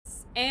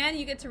And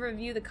you get to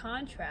review the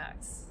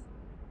contracts.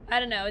 I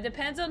don't know. It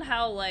depends on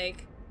how,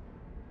 like...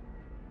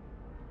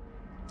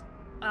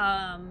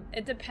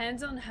 it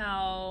depends on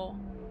how...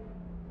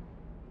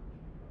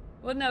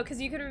 Well, no,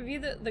 because you could review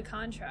the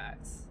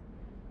contracts.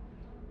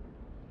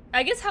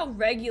 I guess how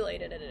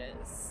regulated it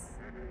is.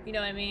 You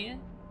know what I mean?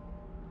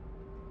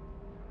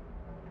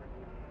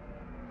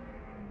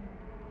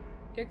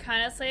 You're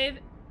kind of slave,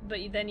 but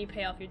then you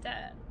pay off your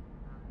debt.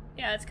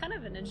 Yeah, it's kind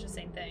of an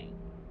interesting thing.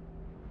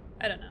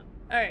 I don't know.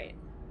 Alright.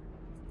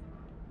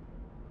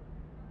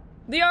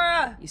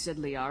 Liara! You said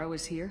Liara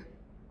was here?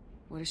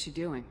 What is she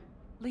doing?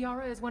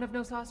 Liara is one of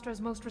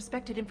Nosastra's most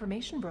respected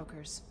information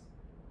brokers.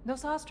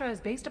 Nosastra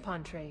is based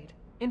upon trade.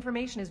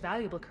 Information is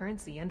valuable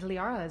currency, and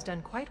Liara has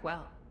done quite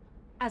well.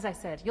 As I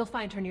said, you'll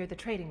find her near the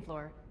trading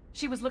floor.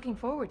 She was looking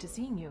forward to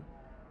seeing you.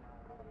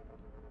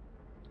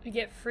 You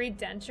get free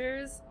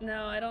dentures?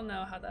 No, I don't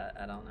know how that...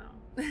 I don't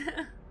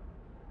know.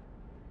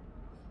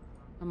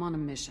 I'm on a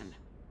mission.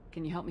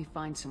 Can you help me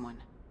find someone?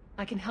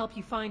 I can help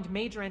you find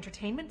major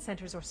entertainment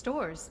centers or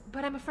stores,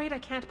 but I'm afraid I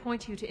can't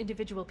point you to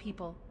individual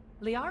people.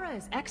 Liara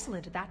is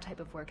excellent at that type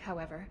of work,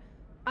 however.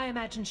 I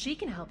imagine she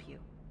can help you.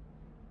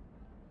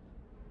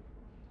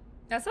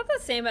 That's not the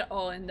same at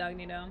all,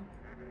 Incognito.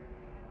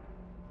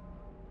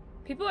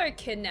 People are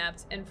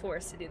kidnapped and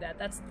forced to do that.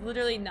 That's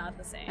literally not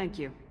the same. Thank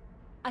you.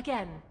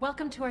 Again,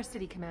 welcome to our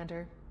city,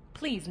 Commander.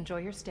 Please enjoy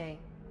your stay.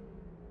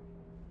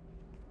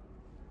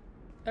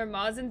 Are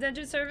Maz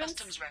indentured servants?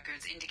 Customs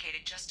records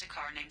indicated just a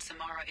car named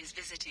Samara is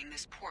visiting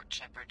this port,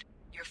 Shepard.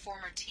 Your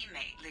former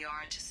teammate,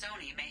 Liara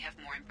Tassoni, may have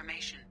more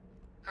information.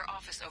 Her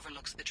office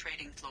overlooks the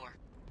trading floor.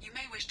 You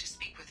may wish to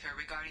speak with her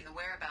regarding the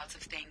whereabouts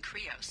of Thane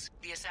Krios,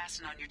 the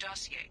assassin on your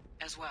dossier,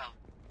 as well.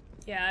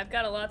 Yeah, I've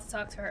got a lot to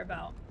talk to her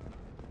about.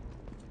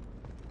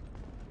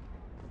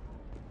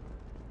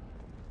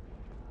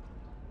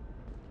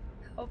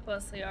 Help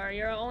us, Liara.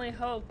 You're our only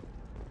hope.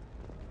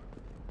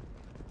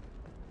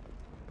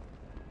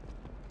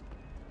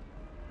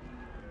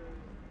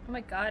 Oh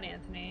my god,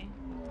 Anthony.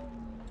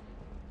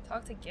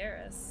 Talk to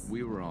Garrus.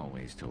 We were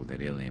always told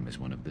that Ilium is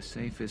one of the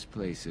safest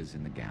places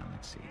in the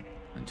galaxy,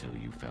 until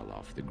you fell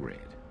off the grid.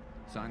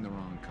 Sign the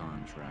wrong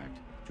contract,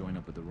 join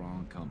up with the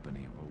wrong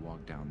company, or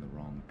walk down the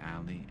wrong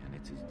alley, and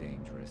it's as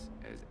dangerous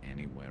as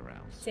anywhere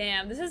else.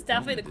 Damn, this is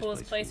definitely the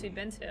coolest place we've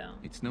been to.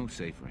 It's no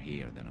safer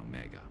here than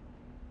Omega.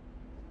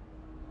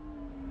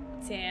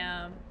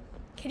 Damn.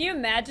 Can you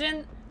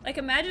imagine? Like,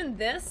 imagine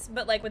this,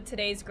 but like with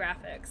today's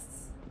graphics.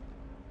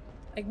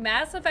 Like,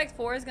 Mass Effect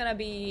 4 is gonna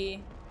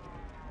be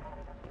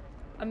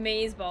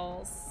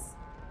amazeballs.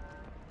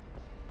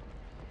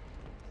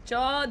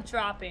 Jaw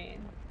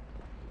dropping.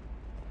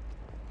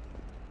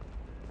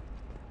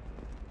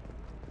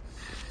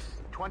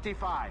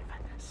 "25.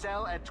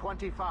 Cell at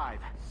 25.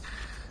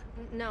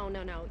 No.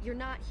 You're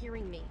not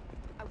hearing me.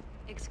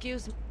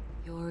 Excuse me.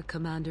 You're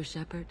Commander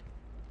Shepard.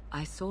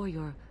 I saw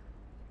your...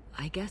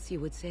 I guess you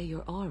would say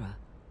your aura.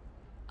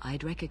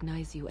 I'd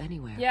recognize you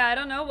anywhere. Yeah, I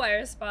don't know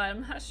wire spot.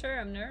 I'm not sure.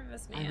 I'm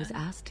nervous, man. I was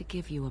asked to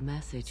give you a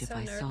message if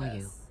I saw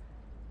you.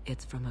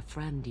 It's from a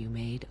friend you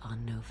made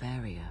on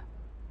Novaria.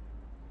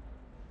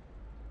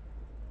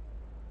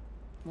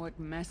 What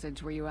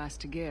message were you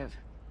asked to give?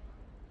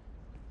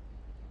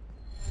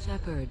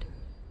 Shepard,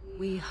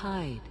 we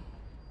hide.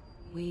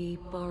 We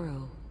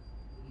borrow.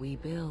 We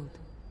build.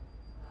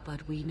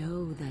 But we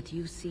know that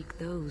you seek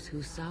those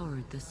who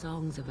soured the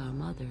songs of our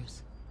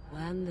mothers.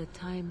 When the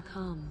time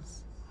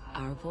comes,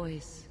 our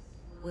voice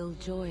will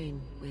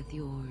join with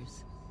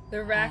yours. The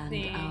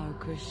Rachni. And our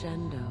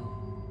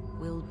crescendo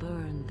will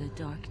burn the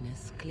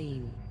darkness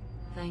clean.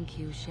 Thank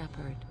you,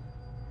 Shepard.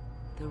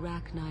 The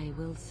Rachni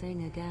will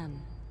sing again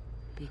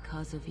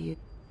because of you.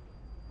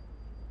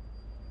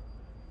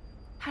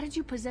 How did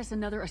you possess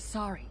another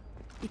Asari?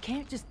 You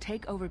can't just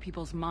take over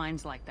people's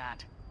minds like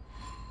that.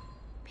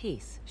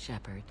 Peace,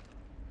 Shepard.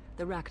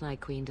 The Rachni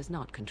Queen does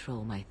not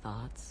control my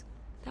thoughts.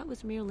 That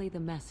was merely the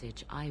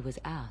message I was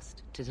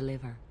asked to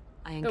deliver.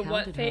 I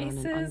encountered her in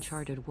an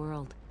uncharted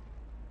world.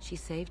 She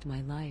saved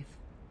my life.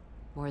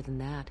 More than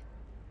that,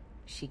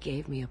 she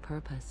gave me a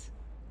purpose.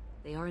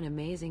 They are an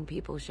amazing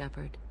people,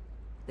 Shepard.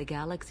 The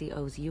galaxy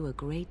owes you a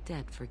great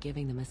debt for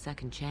giving them a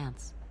second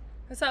chance.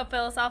 What's up,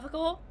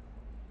 philosophical?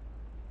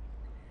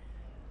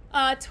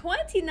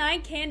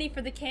 29 candy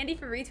for the candy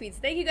for retweets.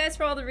 Thank you guys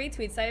for all the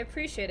retweets. I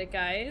appreciate it,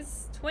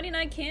 guys.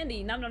 29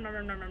 candy. Nom nom nom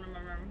nom nom nom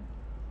nom nom.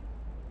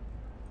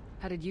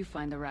 How did you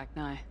find the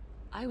Rachni?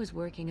 I was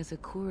working as a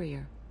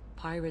courier.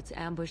 Pirates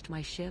ambushed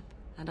my ship,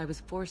 and I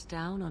was forced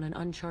down on an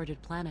uncharted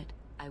planet.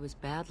 I was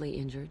badly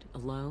injured,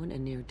 alone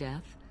and near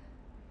death.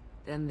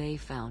 Then they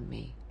found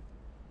me.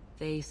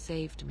 They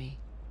saved me.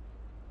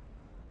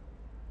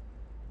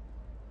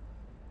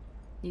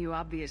 You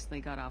obviously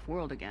got off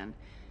world again.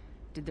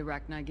 Did the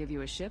Rachni give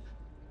you a ship?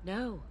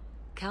 No.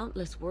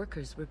 Countless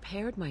workers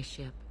repaired my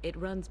ship. It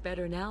runs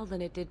better now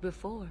than it did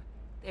before.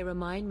 They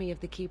remind me of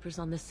the Keepers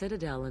on the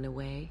Citadel in a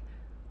way.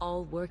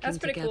 All working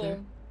together,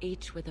 cool.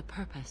 Each with a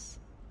purpose.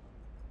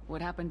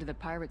 What happened to the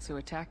pirates who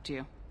attacked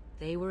you?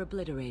 They were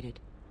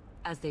obliterated,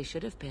 as they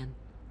should have been.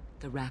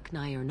 The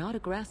Rachni are not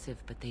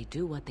aggressive, but they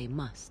do what they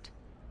must.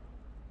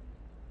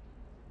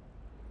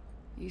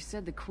 You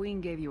said the Queen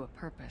gave you a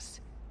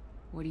purpose.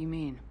 What do you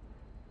mean?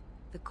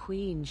 The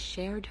Queen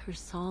shared her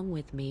song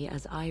with me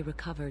as I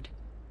recovered.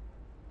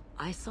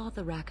 I saw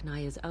the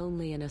Rachni as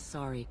only an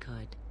Asari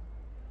could.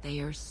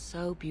 They are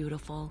so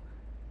beautiful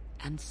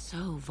and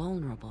so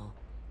vulnerable.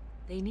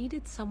 They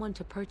needed someone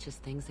to purchase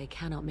things they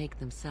cannot make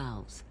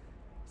themselves.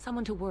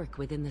 Someone to work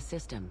within the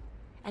system.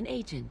 An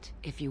agent,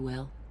 if you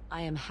will.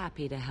 I am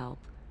happy to help.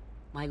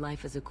 My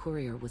life as a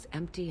courier was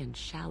empty and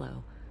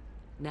shallow.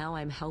 Now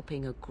I'm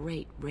helping a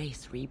great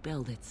race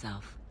rebuild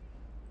itself.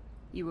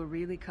 You were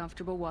really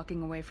comfortable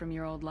walking away from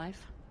your old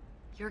life?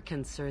 You're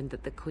concerned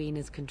that the Queen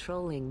is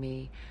controlling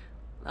me.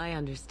 I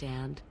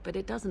understand, but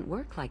it doesn't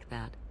work like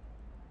that.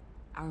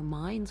 Our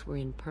minds were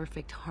in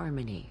perfect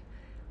harmony.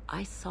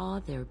 I saw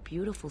their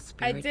beautiful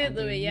spirit and their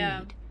Louis, yeah.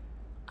 need.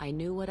 I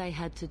knew what I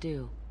had to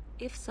do.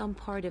 If some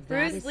part of that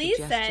Bruce is Lee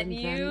suggestion, sent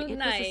you? then it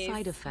Nice. was a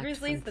side effect Bruce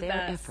from Lee's the their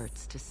best.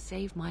 efforts to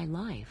save my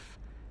life.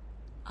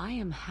 I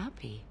am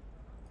happy.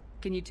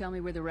 Can you tell me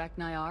where the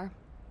Rachni are?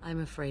 I'm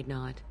afraid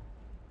not.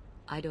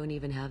 I don't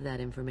even have that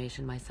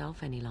information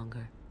myself any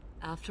longer.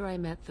 After I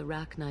met the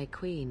Rachni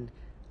Queen,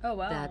 Oh,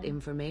 wow. that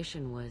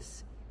information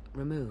was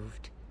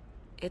removed.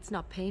 It's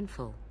not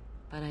painful,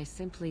 but I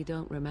simply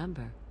don't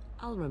remember.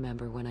 I'll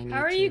remember when I need to.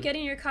 How are you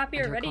getting your copy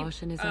And her already,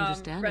 caution is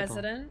understandable.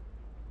 Resident?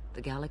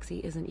 The galaxy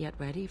isn't yet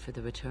ready for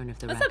the return of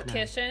the What's up,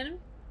 Rachni. Kishin?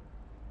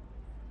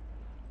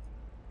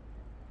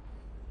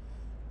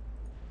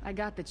 I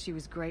got that she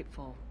was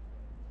grateful.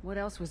 What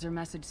else was her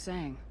message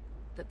saying?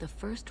 That the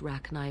first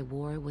Rachni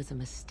war was a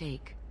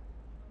mistake.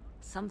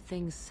 Some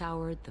things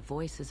soured the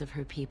voices of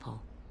her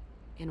people.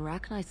 In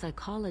Rachni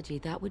psychology,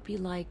 that would be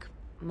like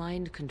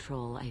mind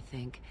control, I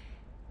think.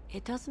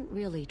 It doesn't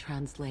really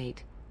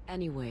translate.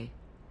 Anyway,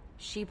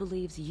 she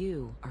believes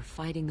you are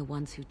fighting the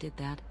ones who did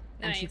that,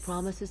 and she Nice.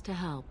 promises to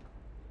help.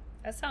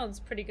 That sounds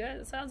pretty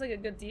good. It sounds like a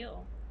good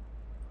deal.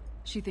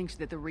 She thinks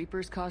that the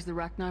Reapers caused the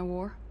Rachni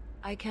War?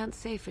 I can't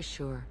say for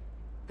sure,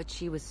 but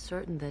she was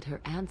certain that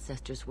her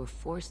ancestors were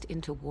forced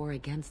into war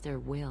against their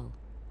will.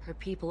 Her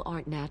people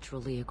aren't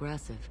naturally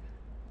aggressive.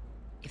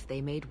 If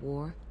they made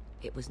war,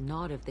 it was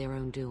not of their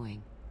own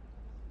doing.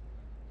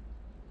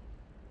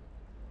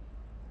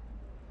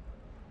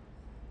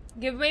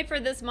 Giveaway for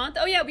this month.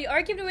 Oh yeah, we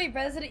are giving away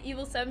Resident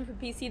Evil 7 for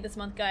PC this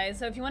month, guys.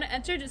 So if you want to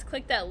enter, just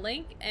click that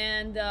link,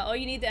 and all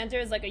you need to enter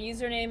is like a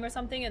username or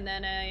something, and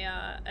then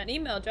an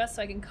email address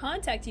so I can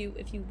contact you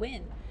if you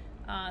win.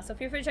 So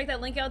feel free to check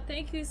that link out.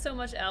 Thank you so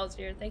much,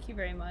 Algier. Thank you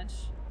very much.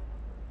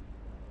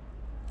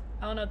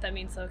 I don't know what that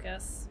means,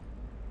 Locus.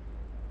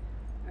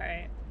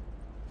 Alright.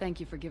 Thank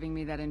you for giving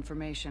me that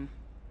information.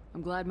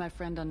 I'm glad my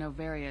friend on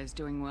Noveria is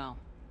doing well.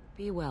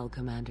 Be well,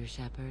 Commander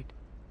Shepard.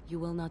 You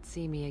will not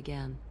see me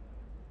again.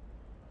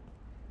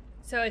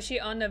 So is she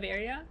on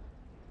Noveria?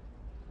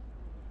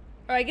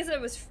 Or I guess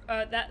it was,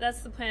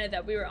 that's the planet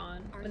that we were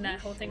on when that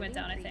whole thing went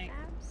down, I think.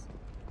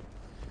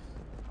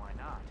 Why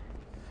not?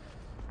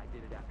 I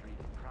did it after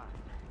eating Prime.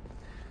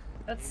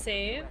 Let's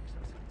save.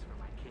 Exosuits for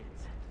my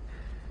kids.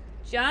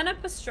 Gianna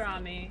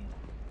Pastrami.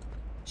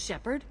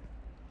 Shepard?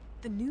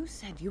 The news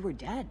said you were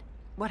dead.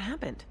 What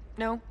happened?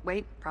 No,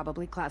 wait,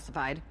 probably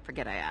classified.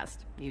 Forget I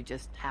asked. You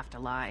just have to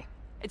lie.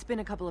 It's been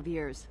a couple of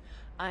years.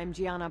 I'm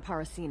Gianna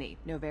Parasini,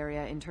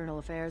 Noveria Internal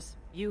Affairs.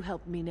 You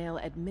helped me nail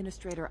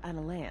Administrator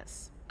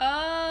Analeas.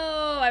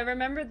 Oh, I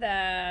remember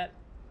that.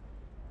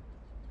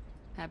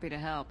 Happy to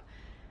help.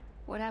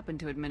 What happened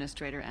to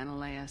Administrator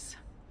Analeas?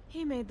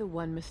 He made the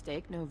one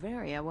mistake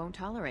Noveria won't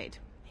tolerate.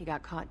 He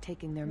got caught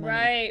taking their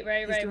money.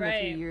 Right, He's doing a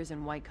few years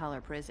in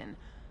white-collar prison.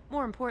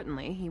 More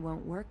importantly, he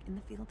won't work in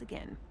the field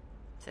again.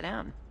 Sit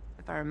down.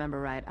 If I remember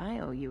right, I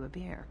owe you a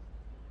beer.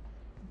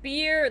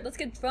 Beer, let's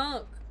get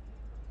drunk.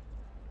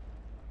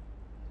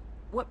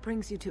 What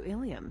brings you to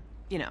Ilium?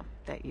 You know,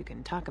 that you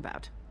can talk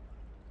about.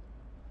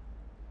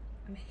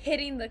 I'm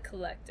hitting the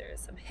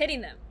collectors. I'm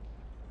hitting them.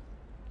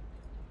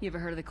 You ever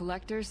heard of the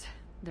Collectors?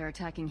 They're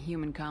attacking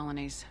human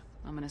colonies.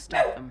 I'm gonna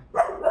stop them.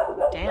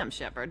 Damn,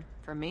 Shepard.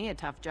 For me, a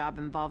tough job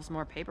involves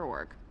more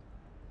paperwork.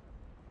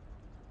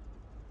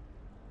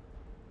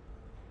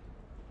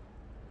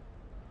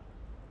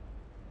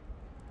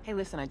 Hey,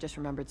 listen, I just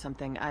remembered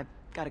something. I've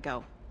gotta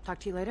go. Talk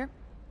to you later?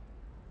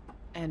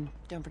 And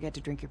don't forget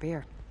to drink your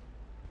beer.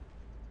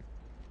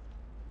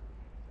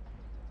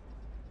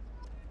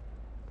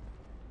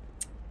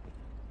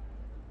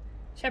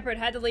 Shepard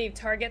had to leave.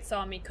 Target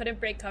saw me. Couldn't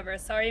break cover.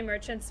 Sorry,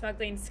 merchant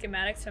smuggling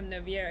schematics from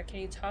Noveria. Can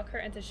you talk her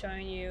into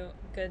showing you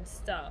good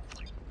stuff?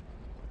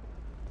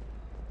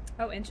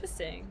 Oh,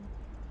 interesting.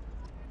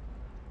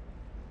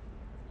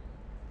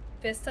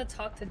 Vista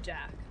talked to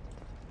Jack.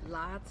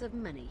 Lots of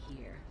money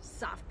here.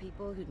 Soft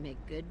people who'd make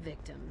good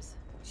victims.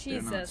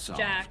 They're not Jesus, soft,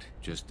 Jack.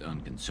 just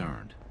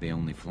unconcerned. They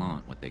only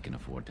flaunt what they can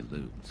afford to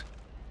lose.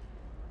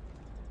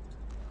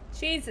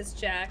 Jesus,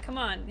 Jack. Come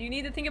on. You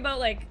need to think about,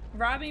 like,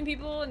 robbing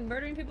people and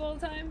murdering people all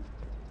the time?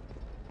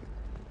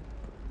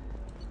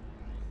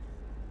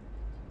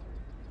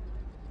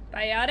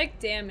 Biotic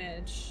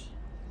damage.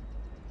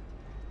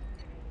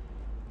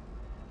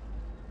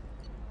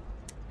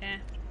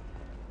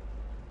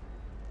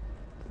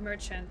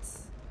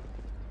 Merchants.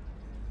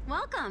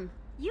 Welcome.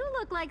 You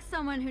look like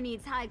someone who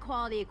needs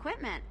high-quality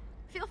equipment.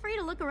 Feel free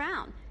to look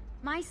around.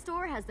 My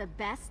store has the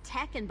best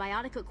tech and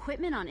biotic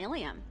equipment on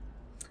Ilium.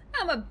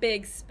 I'm a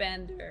big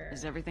spender.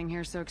 Is everything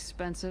here so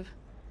expensive?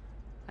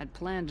 I'd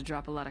planned to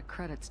drop a lot of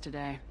credits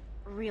today.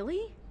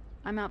 Really?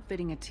 I'm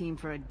outfitting a team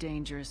for a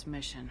dangerous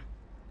mission.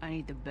 I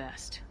need the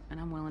best, and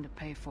I'm willing to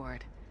pay for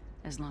it,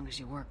 as long as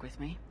you work with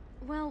me.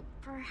 Well,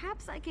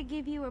 perhaps I could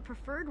give you a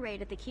preferred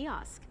rate at the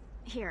kiosk.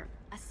 Here,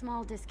 a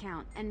small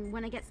discount, and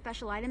when I get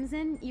special items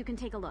in, you can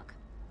take a look.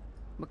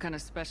 What kind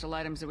of special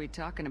items are we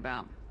talking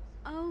about?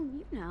 Oh,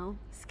 you know,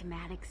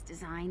 schematics,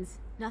 designs.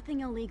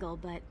 Nothing illegal,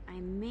 but I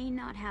may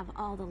not have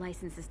all the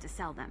licenses to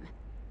sell them.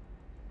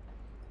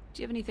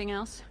 Do you have anything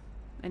else?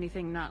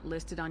 Anything not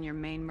listed on your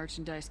main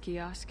merchandise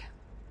kiosk?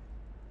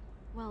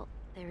 Well,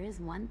 there is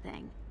one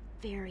thing.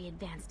 Very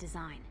advanced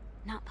design.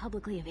 Not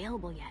publicly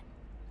available yet.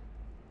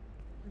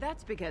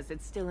 That's because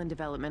it's still in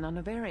development on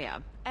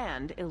Novaria,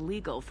 and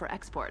illegal for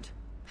export.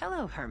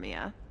 Hello,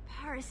 Hermia.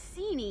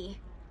 Parasini,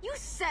 you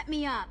set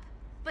me up!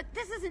 But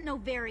this isn't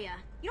Novaria.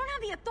 You don't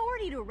have the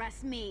authority to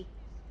arrest me.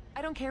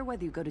 I don't care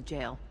whether you go to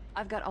jail.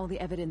 I've got all the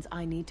evidence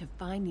I need to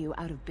fine you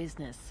out of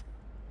business.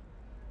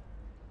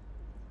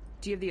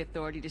 Do you have the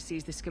authority to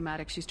seize the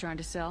schematic she's trying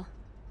to sell?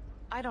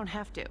 I don't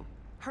have to.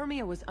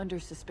 Hermia was under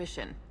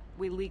suspicion.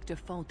 We leaked a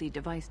faulty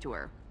device to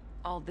her.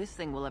 All this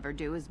thing will ever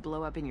do is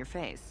blow up in your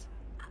face.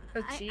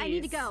 Oh, I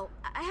need to go.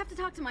 I have to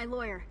talk to my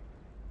lawyer.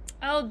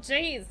 Oh,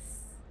 jeez.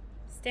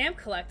 Stamp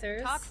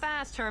collectors. Talk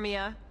fast,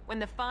 Hermia. When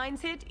the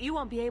fines hit, you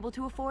won't be able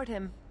to afford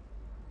him.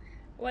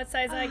 What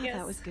size, I guess?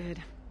 That was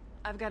good.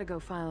 I've got to go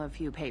file a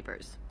few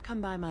papers. Come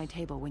by my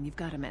table when you've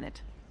got a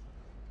minute.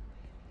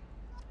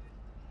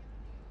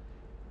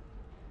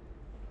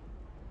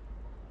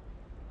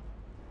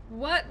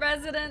 What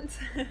resident?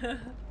 Should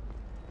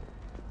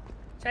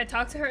I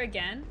talk to her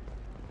again?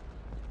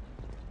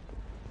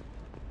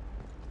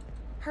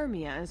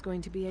 Hermia is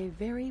going to be a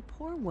very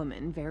poor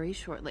woman very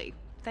shortly.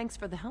 Thanks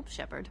for the help,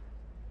 Shepard.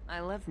 I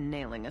love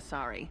nailing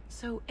Asari.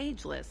 So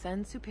ageless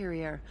and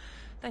superior.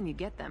 Then you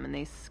get them and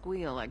they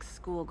squeal like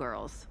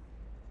schoolgirls.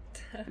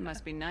 It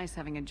must be nice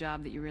having a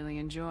job that you really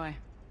enjoy.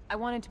 I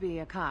wanted to be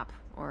a cop,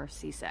 or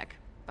CSEC,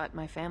 but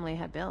my family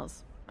had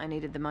bills. I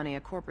needed the money a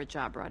corporate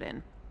job brought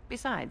in.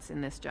 Besides,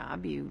 in this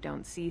job, you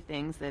don't see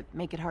things that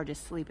make it hard to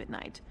sleep at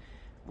night.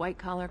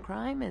 White-collar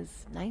crime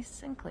is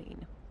nice and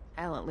clean.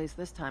 Hell, at least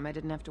this time I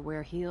didn't have to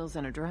wear heels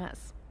and a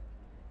dress.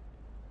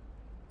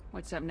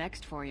 What's up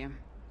next for you?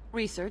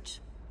 Research.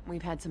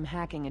 We've had some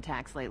hacking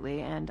attacks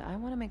lately, and I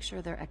want to make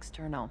sure they're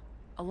external.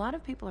 A lot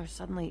of people are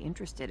suddenly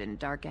interested in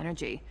dark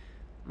energy.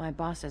 My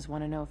bosses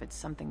want to know if it's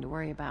something to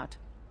worry about.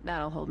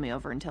 That'll hold me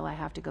over until I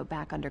have to go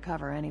back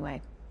undercover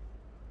anyway.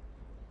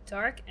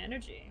 Dark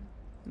energy.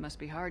 It must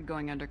be hard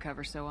going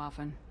undercover so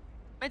often.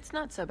 It's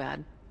not so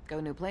bad.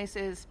 Go new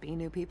places, be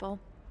new people.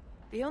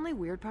 The only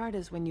weird part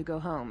is when you go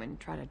home and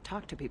try to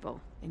talk to people,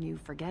 and you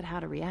forget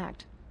how to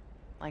react.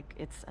 Like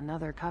it's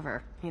another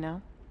cover, you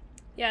know?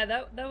 Yeah,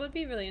 that would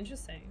be really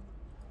interesting.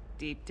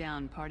 Deep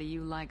down, part of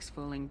you likes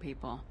fooling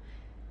people.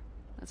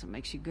 That's what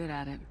makes you good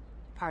at it.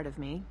 Part of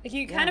me. Like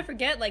you kind of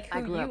forget like who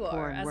I grew you up poor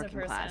are and as a working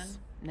person. class.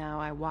 Now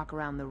I walk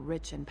around the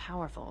rich and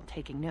powerful,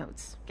 taking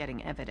notes,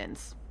 getting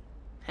evidence.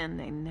 And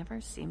they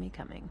never see me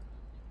coming.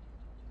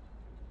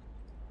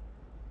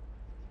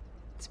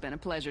 It's been a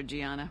pleasure,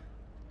 Gianna.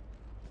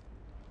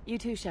 You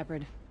too,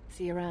 Shepard.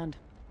 See you around.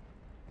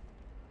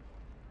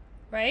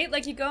 Right?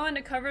 Like you go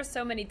undercover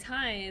so many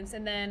times,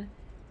 and then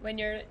when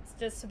you're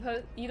just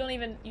supposed, you don't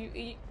even,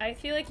 I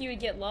feel like you would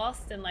get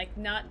lost and like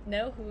not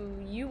know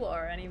who you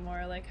are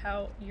anymore, like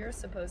how you're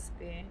supposed to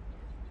be.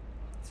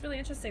 It's really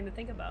interesting to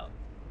think about.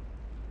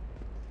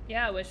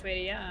 Yeah,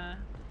 Wishwaiter, yeah.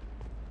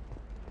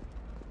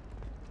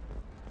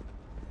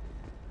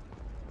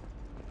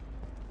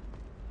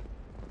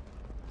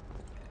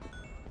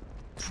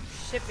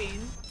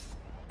 Shipping.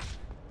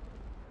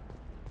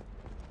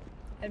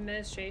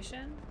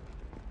 Administration.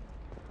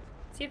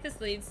 See if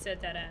this leads to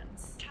dead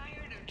ends.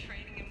 Tired of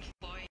training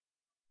employees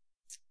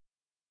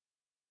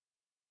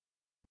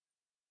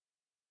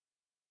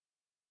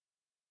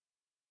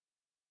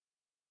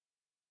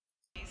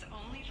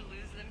only to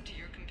lose them to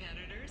your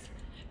competitors?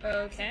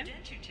 Okay.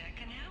 Dentutech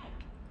can help.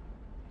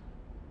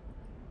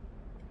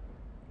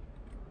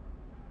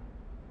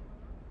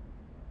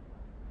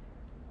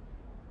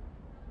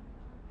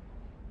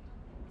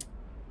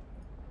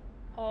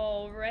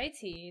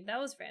 Alrighty, that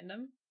was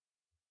random.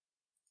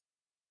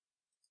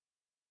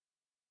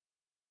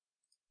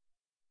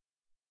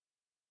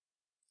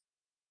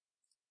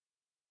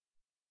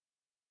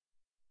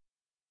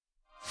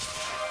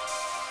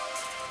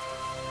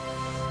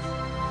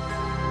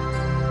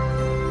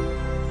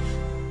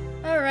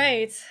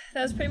 Alright,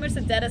 that was pretty much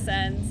the deadest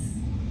ends.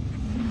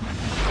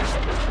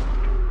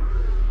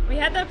 We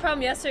had that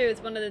problem yesterday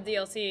with one of the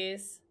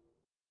DLCs.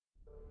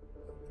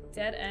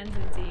 Dead ends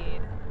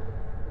indeed.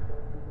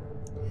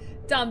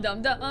 Dum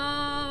dum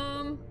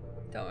dum.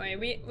 Don't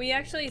worry, we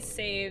actually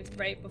saved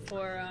right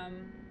before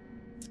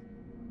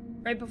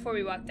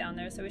we walked down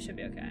there, so we should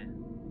be okay.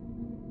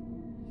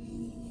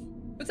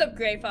 What's up,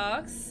 Gray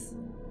Fox?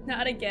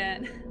 Not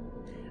again.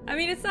 I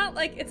mean, it's not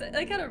like it's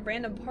like at a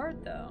random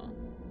part though.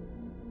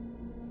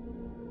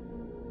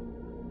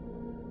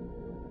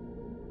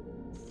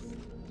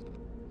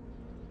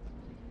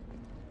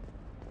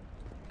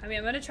 I mean,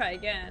 I'm gonna try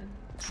again.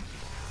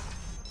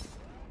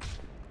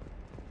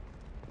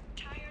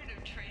 Tired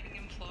of training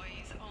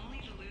employees only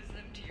to lose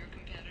them to your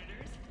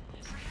competitors?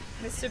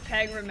 Mr.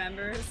 Peg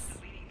remembers.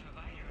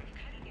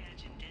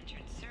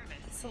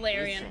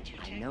 Solarian.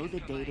 Listen, I know the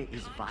data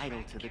is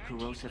vital to the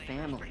Kurosa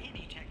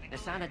family. The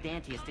Sana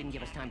Dantius didn't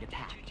give us time to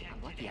pack.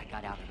 I'm lucky I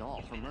got out at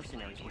all. Her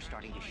mercenaries were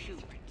starting to shoot.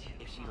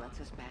 If she lets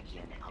us back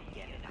in, I'll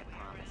get it, I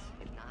promise.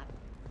 If not,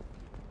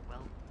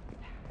 well,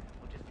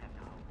 we'll just have to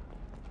hope.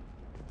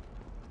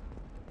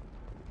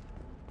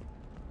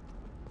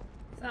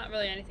 It's not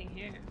really anything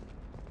here.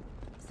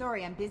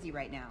 Sorry, I'm busy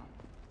right now.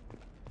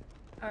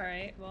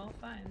 Alright, well,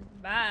 fine.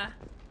 Bye.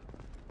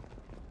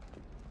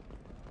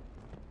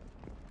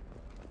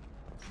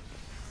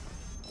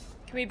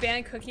 Can we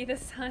ban Cookie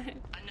this time?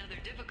 Another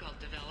difficult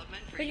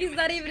development for Cookie's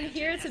not even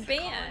here to ban. The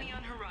colony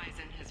on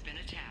Horizon has been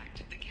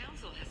attacked. The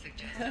council has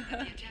suggested that the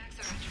attacks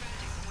are a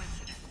tragic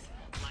coincidence,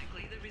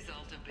 likely the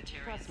result of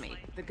Batarian. Trust me,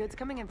 the goods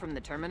coming in from the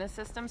Terminus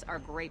systems are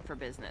great for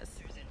business.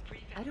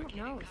 I don't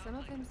know. Some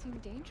of them seem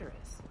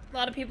dangerous. A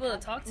lot of people to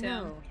talk to.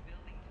 No.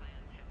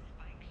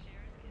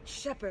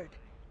 Shepard.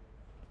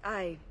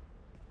 I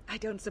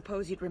don't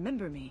suppose you'd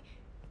remember me.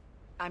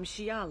 I'm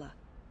Shiala.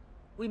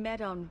 We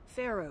met on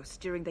Pharos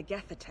during the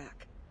Geth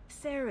attack.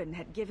 Saren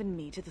had given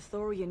me to the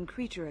Thorian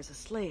creature as a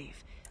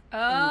slave.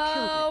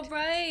 Oh,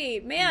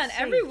 right. Man,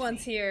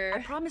 everyone's here.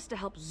 I promised to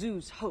help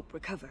Zoo's Hope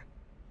recover.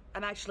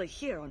 I'm actually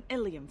here on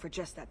Ilium for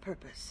just that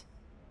purpose.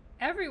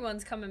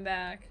 Everyone's coming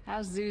back.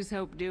 How's Zoo's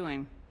Hope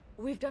doing?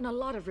 We've done a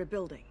lot of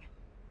rebuilding.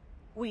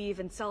 We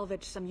even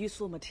salvaged some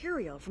useful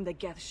material from the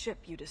Geth ship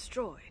you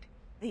destroyed.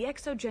 The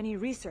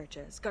Exogeny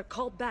researchers got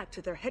called back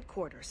to their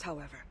headquarters,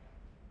 however,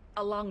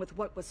 along with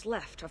what was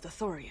left of the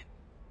Thorian.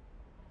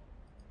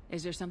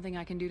 Is there something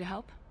I can do to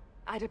help?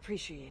 I'd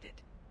appreciate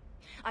it.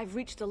 I've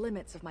reached the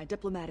limits of my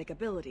diplomatic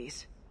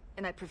abilities,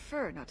 and I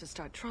prefer not to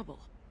start trouble.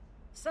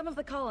 Some of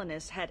the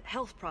colonists had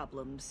health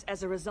problems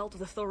as a result of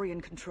the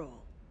Thorian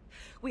control.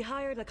 We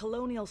hired a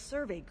colonial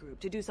survey group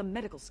to do some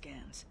medical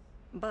scans,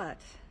 but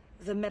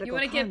the medical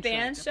contract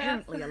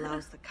apparently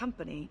allows the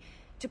company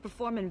to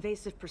perform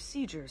invasive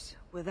procedures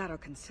without our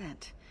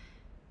consent.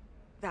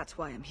 That's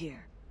why I'm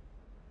here.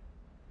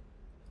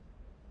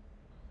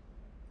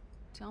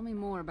 Tell me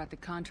more about the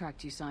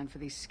contract you signed for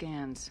these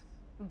scans.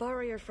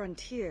 Barrier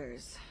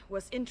Frontiers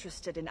was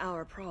interested in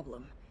our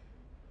problem.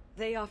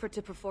 They offered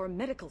to perform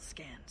medical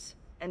scans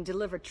and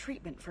deliver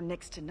treatment for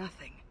next to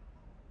nothing.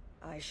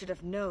 I should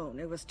have known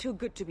it was too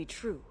good to be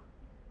true,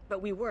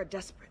 but we were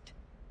desperate.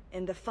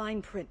 In the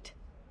fine print,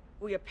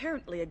 we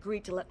apparently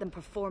agreed to let them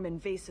perform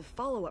invasive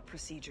follow-up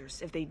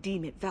procedures if they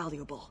deem it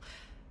valuable,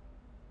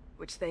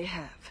 which they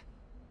have.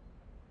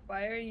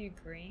 Why are you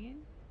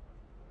green?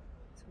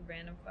 It's a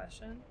random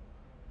question.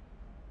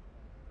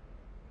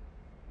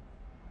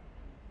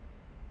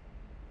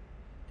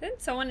 Didn't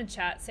someone in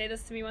chat say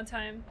this to me one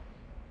time?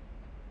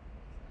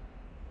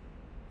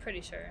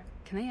 Pretty sure.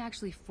 Can they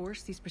actually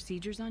force these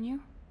procedures on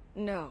you?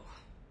 No,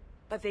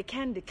 but they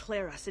can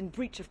declare us in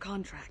breach of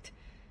contract,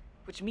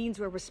 which means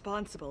we're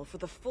responsible for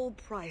the full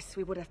price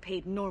we would have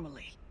paid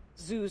normally.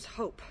 Zoo's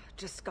Hope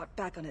just got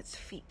back on its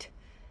feet.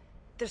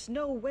 There's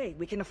no way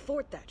we can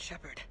afford that,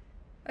 Shepard.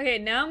 Okay,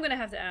 now I'm gonna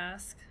have to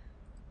ask.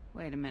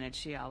 Wait a minute,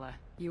 Shiala.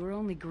 You were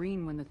only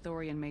green when the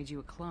Thorian made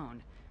you a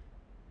clone.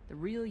 The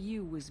real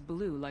you was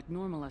blue like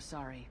normal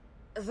Asari.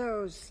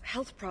 Those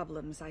health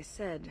problems I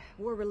said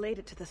were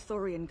related to the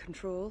Thorian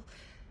control.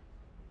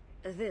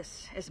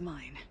 This is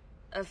mine.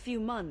 A few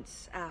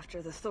months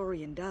after the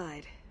Thorian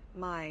died,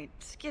 my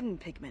skin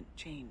pigment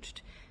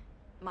changed.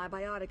 My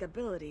biotic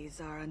abilities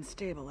are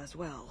unstable as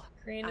well.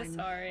 Green I'm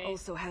Asari.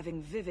 also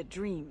having vivid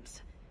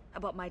dreams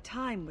about my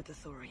time with the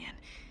Thorian.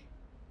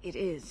 It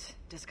is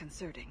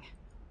disconcerting.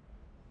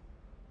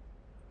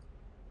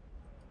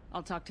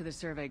 I'll talk to the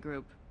survey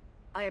group.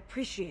 I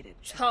appreciate it.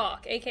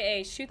 Talk,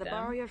 aka shoot them. The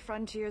Barrier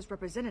Frontiers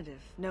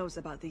representative knows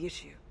about the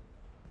issue.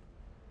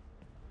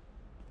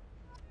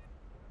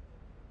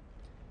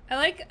 I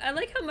like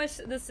how much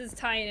this is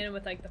tying in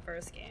with like the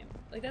first game.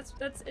 Like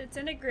it's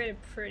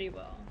integrated pretty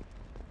well.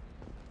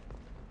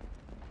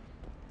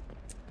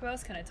 Who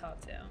else can I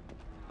talk to?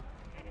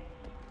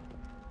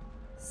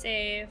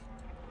 Save.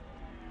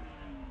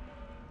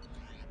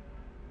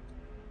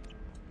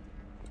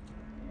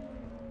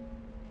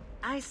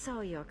 I saw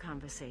your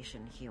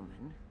conversation,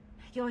 human.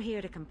 You're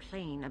here to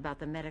complain about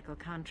the medical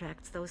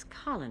contracts those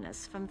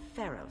colonists from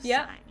Pharos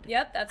signed.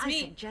 Yep, that's me.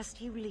 I suggest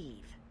you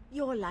leave.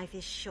 Your life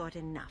is short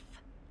enough.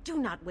 Do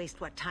not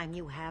waste what time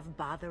you have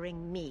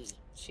bothering me.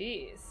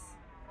 Jeez.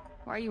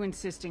 Why are you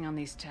insisting on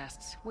these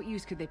tests? What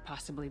use could they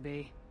possibly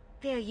be?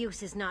 Their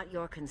use is not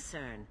your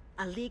concern.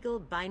 A legal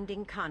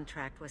binding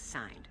contract was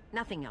signed.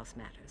 Nothing else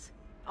matters.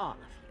 All of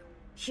you.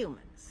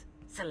 Humans,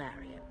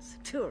 Solarians,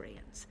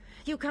 Turians.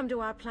 You come to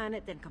our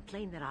planet, then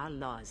complain that our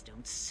laws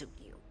don't suit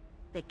you.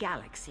 The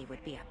galaxy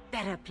would be a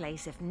better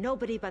place if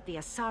nobody but the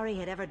Asari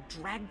had ever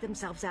dragged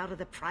themselves out of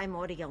the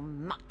primordial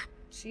muck.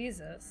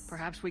 Jesus.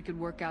 Perhaps we could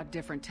work out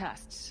different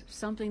tests.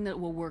 Something that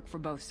will work for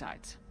both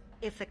sides.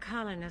 If the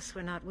colonists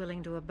were not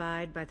willing to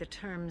abide by the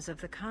terms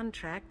of the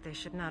contract, they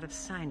should not have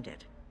signed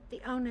it.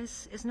 The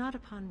onus is not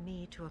upon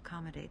me to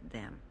accommodate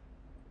them.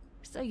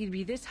 So you'd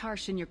be this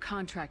harsh in your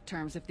contract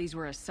terms if these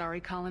were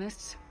Asari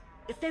colonists?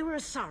 If they were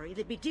Asari,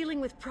 they'd be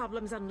dealing with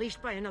problems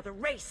unleashed by another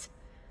race.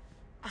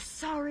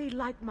 Asari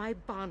like my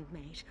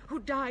bondmate, who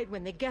died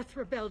when the Geth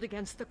rebelled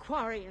against the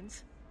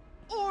Quarians.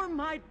 Or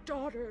my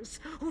daughters,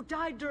 who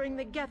died during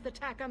the Geth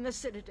attack on the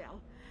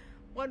Citadel.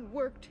 One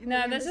worked in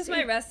No, the this is embassy,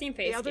 my resting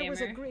face, the other gamer.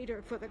 was a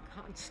greeter for the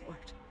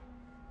consort.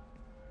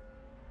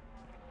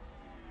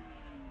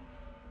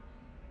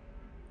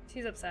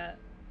 She's upset.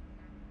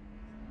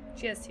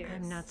 She has tears.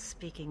 I'm not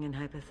speaking in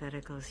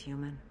hypotheticals,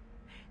 human.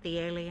 The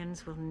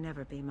aliens will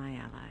never be my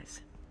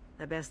allies.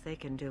 The best they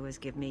can do is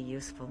give me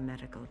useful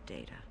medical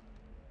data.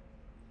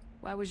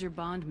 Why was your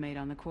bondmate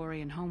on the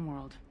Quarian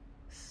homeworld?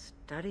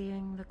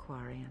 Studying the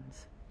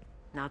Quarians.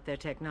 Not their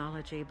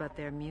technology, but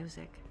their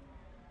music.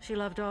 She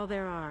loved all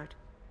their art.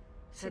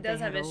 She Said does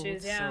they have had old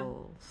issues, yeah.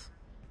 souls.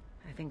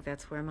 I think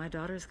that's where my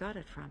daughters got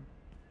it from.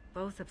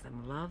 Both of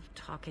them love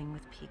talking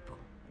with people,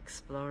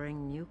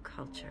 exploring new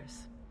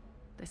cultures.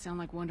 They sound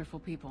like wonderful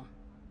people.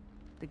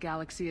 The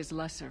galaxy is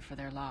lesser for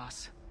their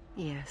loss.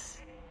 Yes,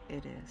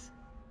 it is.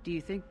 Do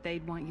you think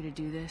they'd want you to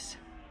do this?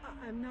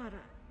 I'm not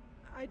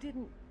I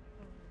didn't...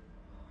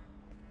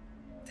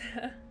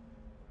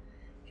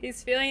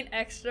 He's feeling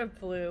extra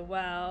blue,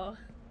 wow.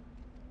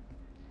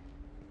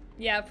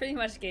 Yeah, pretty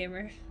much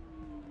gamer.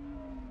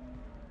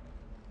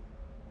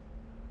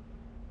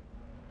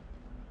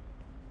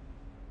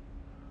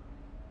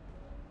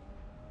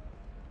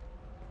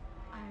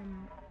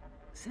 I'm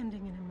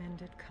sending an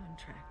amended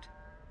contract.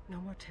 No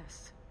more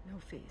tests, no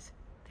fees.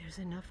 There's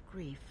enough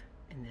grief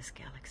in this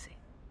galaxy.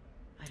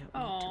 I don't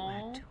need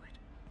to add to it.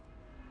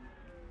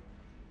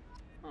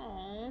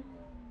 Aww.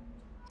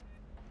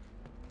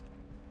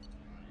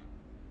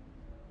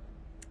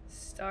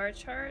 Star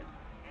chart?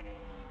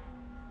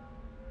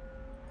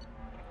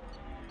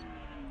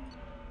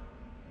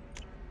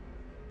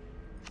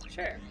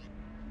 Sure.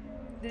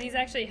 Do these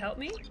actually help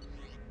me?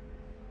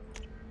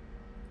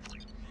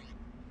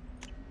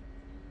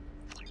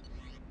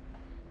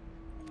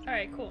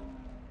 Alright, cool.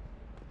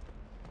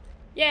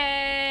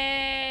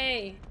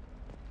 Yay!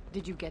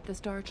 Did you get the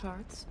star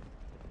charts?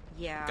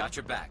 Yeah. Got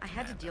your back, I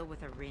had to deal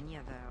with Arinya,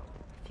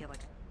 though. I feel like...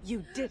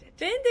 You did it.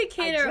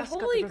 Vindicator! I just got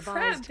the Holy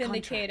revised crap,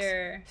 Vindicator!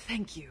 contracts.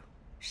 Thank you,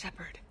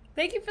 Shepard.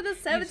 Thank you for the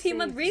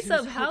 17-month saved resub.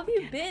 Zeus How have hope you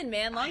again. been,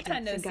 man? Long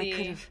time no I see.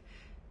 could've...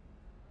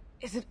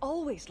 Is it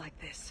always like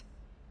this?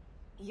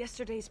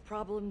 Yesterday's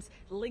problems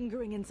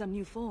lingering in some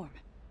new form?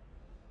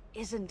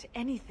 Isn't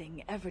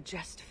anything ever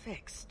just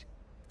fixed?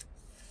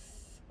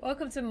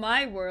 Welcome to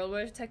my world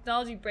where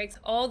technology breaks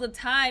all the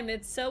time.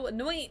 It's so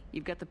annoying.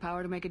 You've got the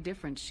power to make a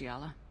difference,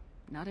 Shiala.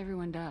 Not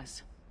everyone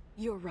does.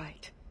 You're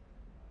right.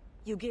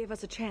 You gave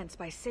us a chance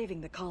by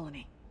saving the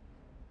colony.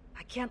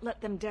 I can't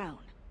let them down.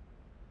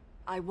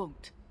 I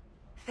won't.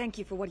 Thank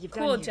you for what you've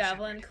done Cool, here,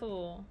 Javelin, Shepard.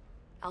 cool.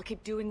 I'll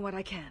keep doing what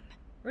I can.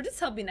 We're just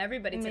helping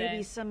everybody today.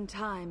 Maybe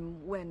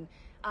sometime when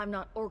I'm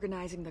not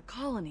organizing the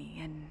colony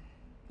and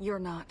you're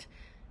not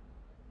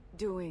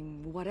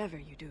doing whatever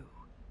you do.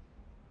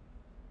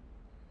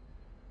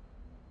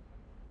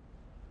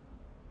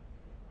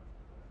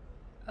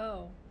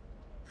 Oh.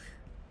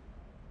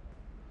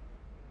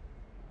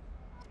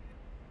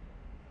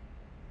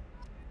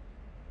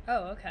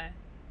 Oh, okay.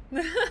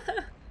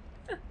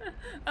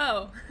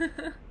 Oh.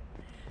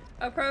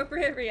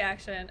 Appropriate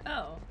reaction.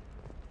 Oh.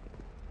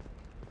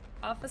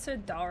 Officer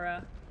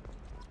Dara.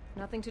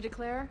 Nothing to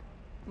declare?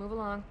 Move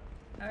along.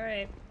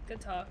 Alright, good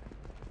talk.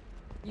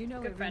 You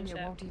know, Good Arinya friendship.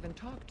 won't even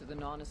talk to the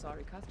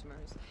non-Asari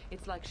customers.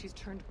 It's like she's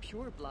turned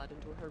pure blood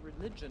into her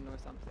religion or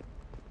something.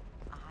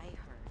 I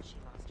heard she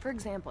lost... For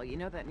example, you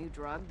know that new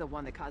drug, the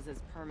one that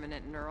causes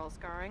permanent neural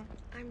scarring?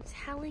 I'm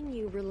telling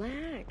you,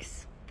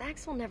 relax.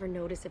 Vax will never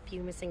notice a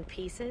few missing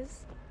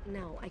pieces.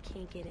 No, I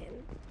can't get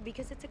in.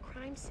 Because it's a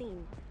crime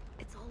scene.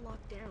 It's all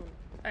locked down.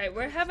 Alright,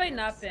 where have I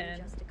not Some been?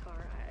 Just a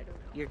car, I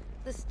don't know.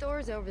 The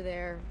store's over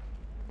there.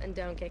 And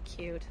don't get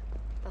cute.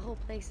 The whole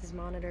place is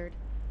monitored.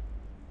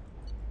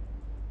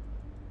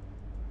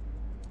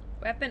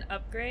 Weapon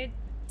upgrade?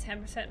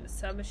 10%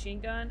 submachine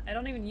gun? I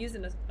don't even use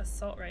an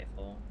assault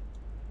rifle.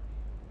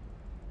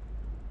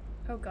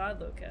 Oh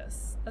god,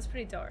 Lucas. That's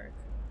pretty dark.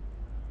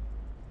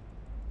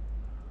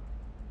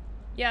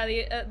 Yeah,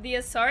 the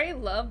Asari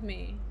love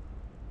me.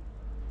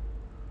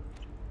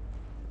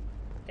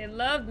 They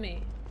love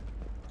me.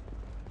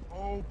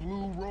 Oh,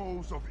 blue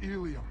rose of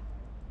Ilium.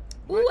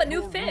 Ooh, Let a new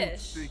your roots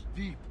fish. dig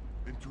deep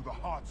into the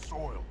hot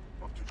soil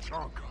of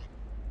Tuchanka.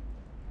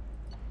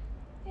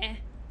 Eh.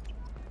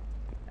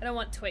 I don't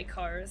want toy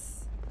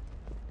cars.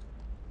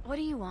 What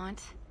do you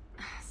want?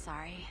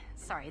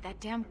 Sorry, that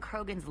damn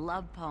Krogan's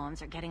love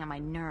poems are getting on my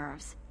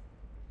nerves.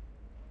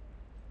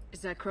 Is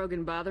that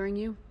Krogan bothering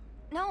you?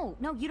 No,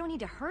 you don't need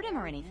to hurt him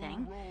or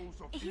anything.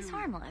 He's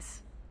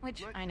harmless.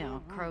 Which, I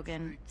know,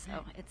 Krogan, so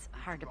it's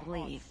hard to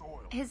believe.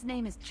 His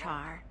name is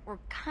Char. We're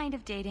kind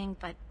of dating,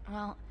 but,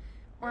 well,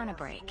 we're on a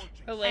break.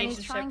 And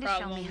he's trying to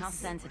show me how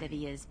sensitive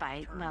he is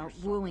by, well,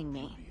 wooing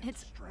me.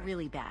 It's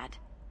really bad.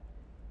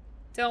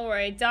 Don't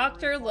worry,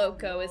 Dr.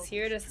 Lowco is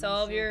here to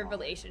solve your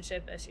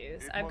relationship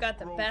issues. I've got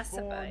the best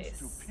advice.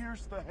 To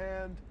pierce the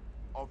hand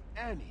of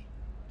any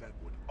that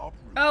would uproot.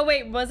 Oh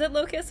wait, was it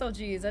Locus? Oh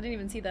geez, I didn't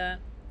even see that.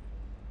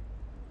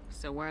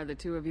 So why are the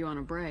two of you on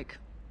a break?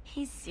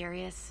 He's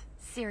serious.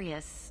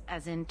 Serious,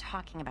 as in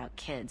talking about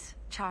kids.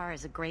 Char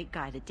is a great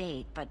guy to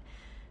date, but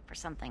for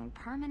something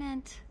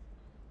permanent...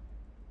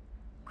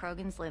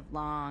 Krogans live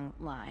long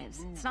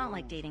lives. It's not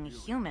like dating a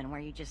human where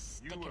you just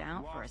stick it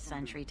out for a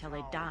century till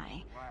they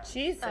die.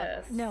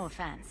 Jesus. No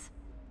offense.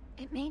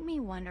 It made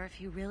me wonder if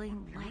he really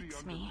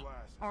likes me,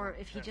 or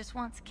if he just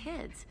wants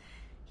kids.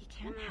 He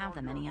can't have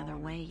them any other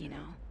way, you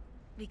know,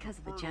 because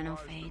of the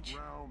genophage.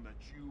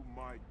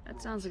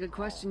 That sounds like a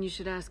question you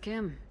should ask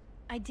him.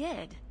 I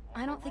did.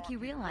 I don't think he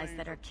realized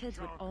that our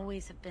kids would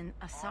always have been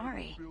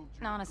Asari.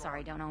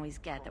 Non-Asari don't always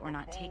get that we're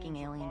not taking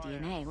alien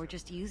DNA, we're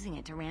just using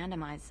it to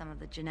randomize some of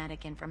the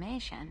genetic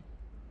information.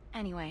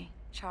 Anyway,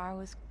 Char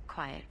was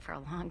quiet for a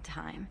long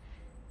time.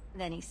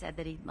 Then he said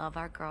that he'd love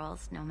our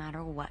girls no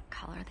matter what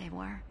color they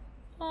were.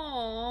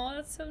 Aww,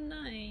 that's so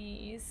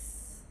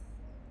nice.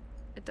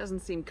 It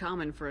doesn't seem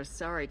common for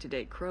Asari to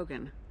date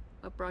Krogan.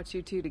 What brought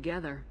you two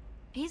together?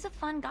 He's a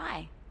fun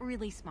guy,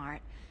 really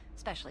smart.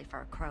 Especially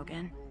for a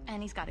Krogan.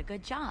 And he's got a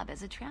good job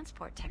as a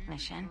transport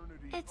technician.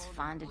 It's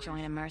fun to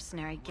join a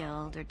mercenary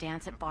guild or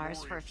dance at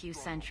bars for a few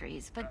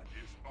centuries, but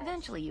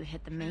eventually you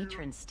hit the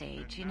matron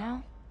stage, you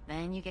know?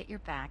 Then you get your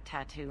back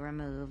tattoo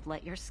removed,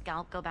 let your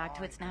scalp go back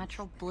to its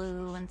natural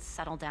blue, and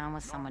settle down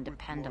with someone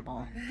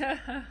dependable.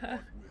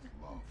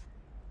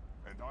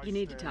 You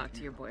need to talk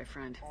to your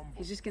boyfriend.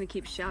 He's just gonna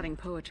keep shouting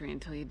poetry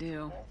until you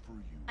do.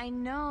 I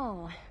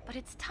know, but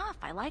it's tough.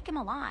 I like him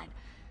a lot.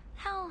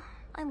 Hell,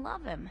 I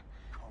love him.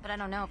 But I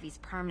don't know if he's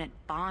permanent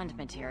bond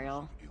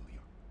material.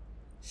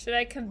 Should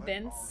I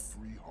convince?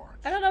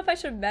 I don't know if I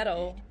should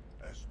meddle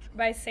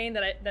by saying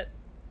that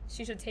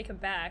she should take him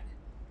back.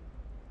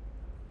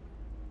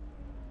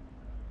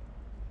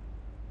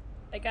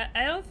 Like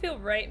I don't feel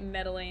right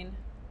meddling.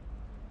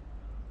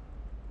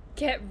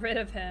 Get rid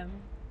of him.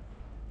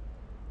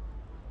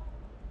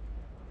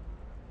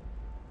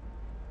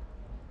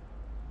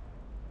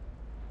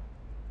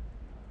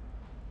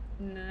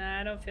 Nah,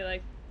 I don't feel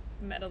like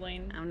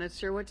meddling. I'm not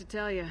sure what to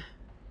tell you.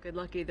 Good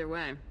luck either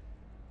way.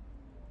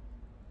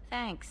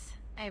 Thanks.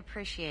 I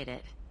appreciate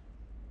it.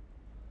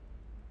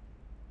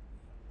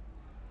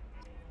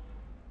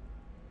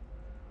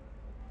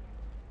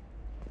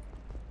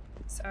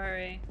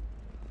 Sorry.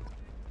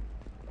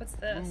 What's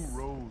this? Blue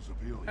rose of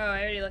Ilium. Oh,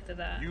 I already looked at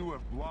that. You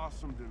have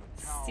blossomed in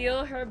a tower.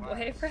 Steal her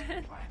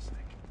boyfriend?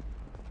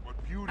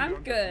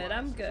 I'm good,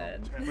 I'm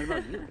good. What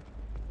about you?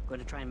 Going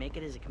to try and make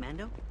it as a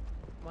commando?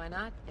 Why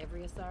not?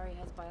 Every Asari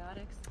has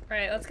biotics.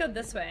 Alright, let's go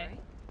this way.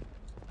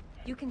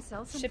 You can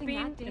sell something Shipping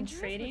that and dangerous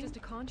trading? with just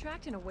a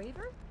contract and a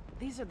waiver?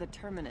 These are the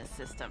terminus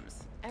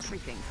systems.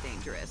 Everything's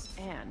dangerous,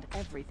 and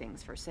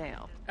everything's for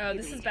sale. Oh,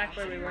 this is back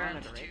where we were.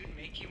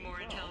 Make you more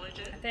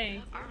intelligent? I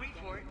think. Our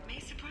report may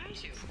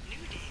surprise you.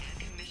 New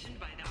data commissioned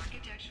by the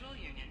Architectural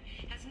Union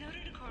has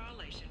noted a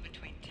correlation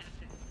between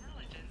tested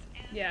intelligence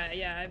and...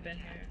 Yeah, I've been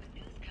here. The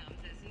news comes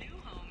as new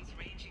homes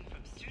ranging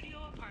from studio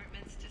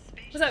apartments to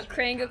spacious... What's up,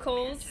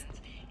 Krangacles?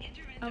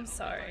 I'm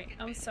sorry.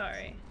 I'm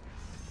sorry.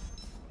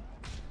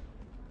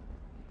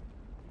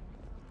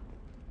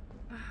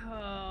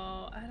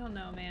 Oh, I don't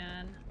know,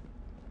 man.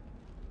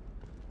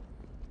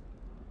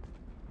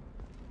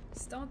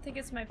 Just don't think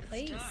it's my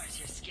place. Stars,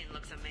 your skin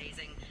looks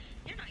amazing.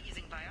 You're not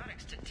using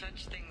biotics to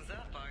touch things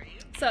up, are you?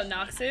 What's up,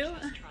 Noxu?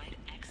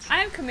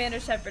 I'm Commander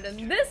Shepard,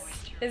 and this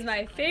is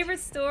my favorite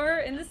store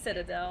in the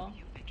Citadel.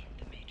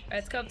 Alright,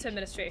 let's go up to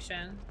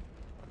administration.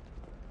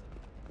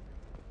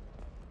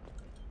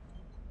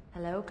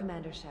 Hello,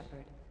 Commander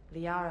Shepard.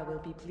 Liara will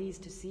be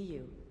pleased to see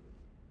you.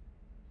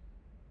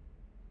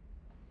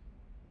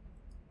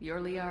 You're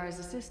Liara's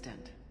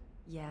assistant.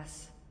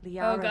 Yes,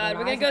 Liara. Oh god,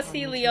 we're gonna go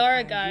see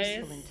Liara, guys.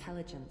 Useful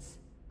intelligence.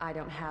 I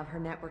don't have her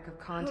network of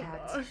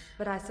contacts,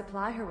 but I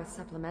supply her with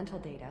supplemental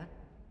data.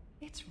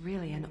 It's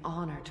really an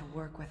honor to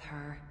work with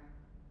her.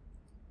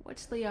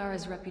 What's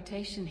Liara's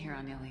reputation here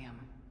on Ilium?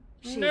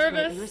 She's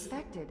greatly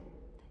respected.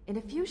 In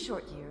a few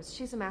short years,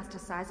 she's amassed a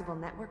sizable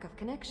network of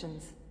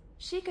connections.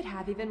 She could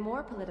have even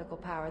more political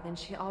power than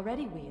she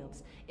already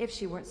wields, if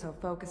she weren't so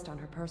focused on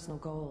her personal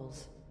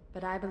goals.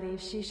 But I believe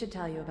she should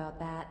tell you about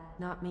that,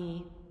 not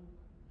me.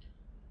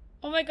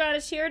 Oh my god,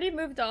 has she already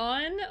moved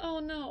on? Oh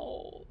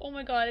no. Oh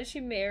my god, is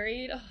she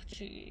married? Oh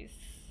jeez.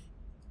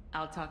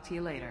 I'll talk to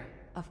you later.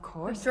 Of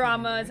course.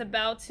 Drama is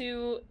about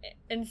to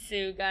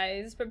ensue,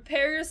 guys.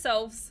 Prepare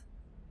yourselves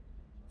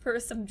for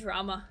some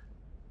drama.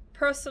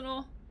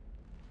 Personal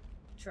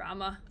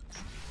drama.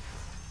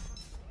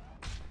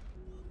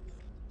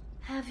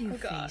 Have you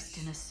faced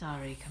an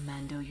Asari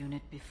commando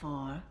unit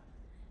before?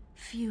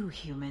 few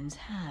humans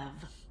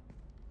have.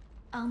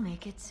 I'll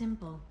make it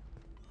simple.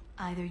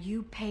 Either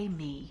you pay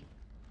me,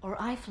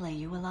 or I flay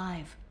you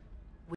alive.